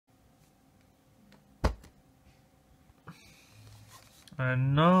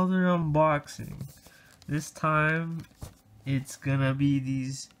another unboxing. This time it's gonna be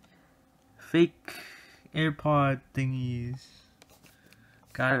these fake AirPod thingies.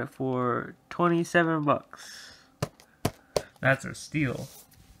 Got it for 27 bucks. That's a steal.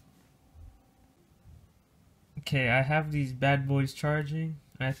 Okay, I have these bad boys charging.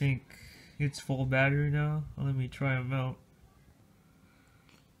 I think it's full battery now. Let me try them out.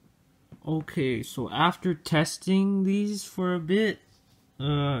 Okay, so after testing these for a bit,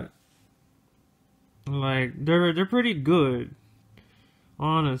 like they're pretty good.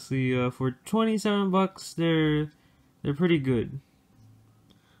 Honestly, for 27 bucks, they're pretty good.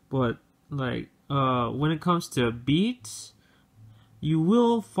 But like, when it comes to Beats, you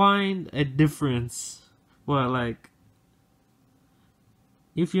will find a difference. But like,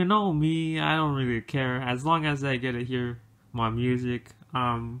 if you know me, I don't really care. As long as I get to hear my music,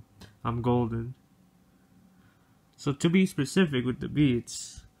 I'm golden. So to be specific with the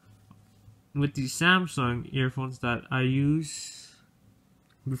Beats, with these Samsung earphones that I use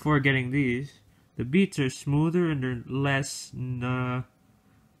before getting these, the Beats are smoother and they're less, how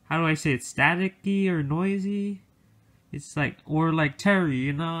do I say it, staticky or noisy? It's like, or like Terry,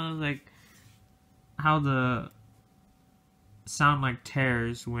 you know, like how the sound like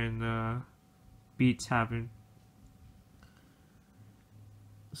tears when beats happen.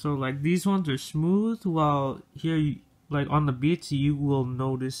 So like these ones are smooth, while here, like on the Beats, you will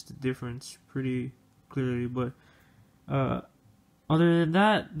notice the difference pretty clearly. But other than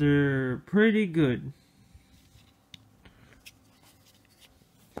that, they're pretty good.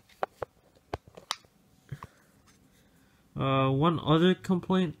 One other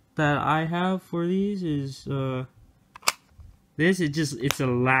complaint that I have for these is this is it's a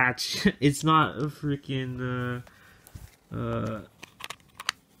latch. It's not a freaking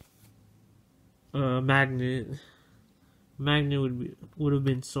magnet. Magnet would have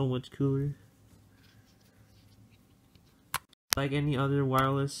been so much cooler. Like any other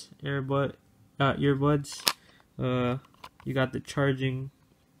wireless earbuds, you got the charging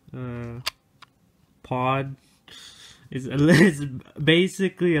pod. It's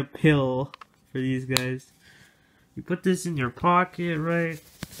basically a pill for these guys. You put this in your pocket, right?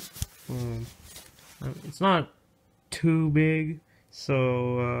 It's not too big,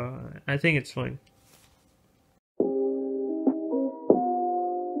 so I think it's fine.